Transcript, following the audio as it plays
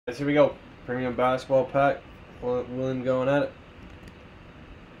Here we go. Premium basketball pack. William going at it.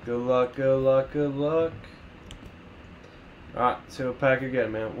 Good luck, good luck, good luck. Alright, so pack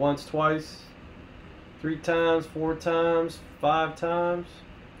again, man. Once, twice, 3 times, 4 times, 5 times.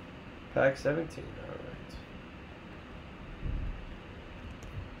 Pack 17. Alright.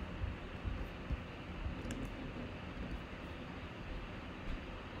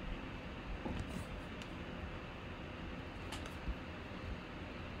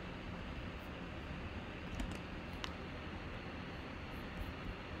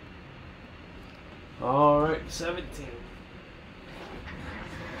 Alright, 17.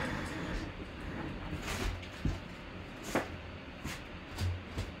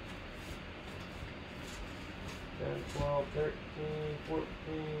 Ten, 12, 13, 14,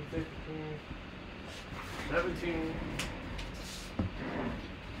 15, 17.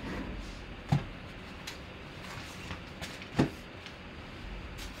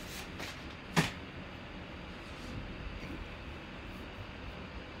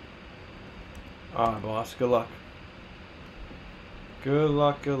 Alright, boss. Good luck. Good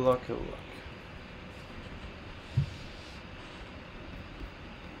luck, good luck, good luck.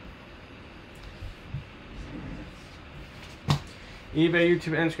 eBay,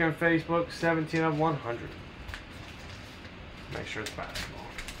 YouTube, Instagram, Facebook, 17 of 100. Make sure it's basketball.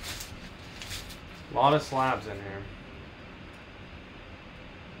 A lot of slabs in here.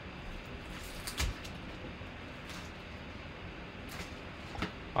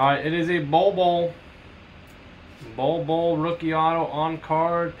 Alright, it is a Bol rookie auto on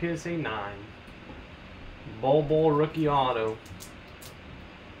card PSA 9. Bol rookie auto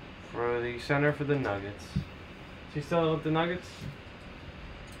for the center for the Nuggets. Is he still with the Nuggets?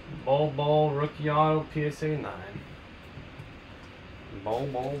 Bol rookie auto PSA 9. Bol.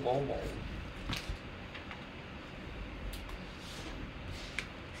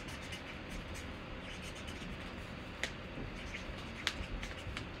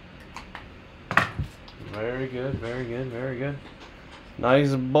 Very good, very good, very good.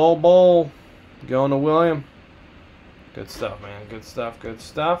 Nice Bol going to William. Good stuff, man. Good stuff, good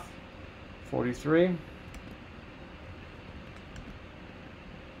stuff. 43.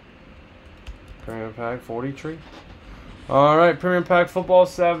 Premium pack 43. Alright, premium pack football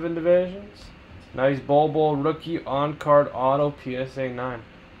 7 divisions. Nice Bol rookie on card auto PSA 9.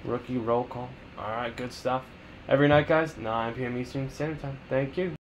 Rookie roll call. Alright, good stuff. Every night, guys, 9 p.m. Eastern Standard Time. Thank you.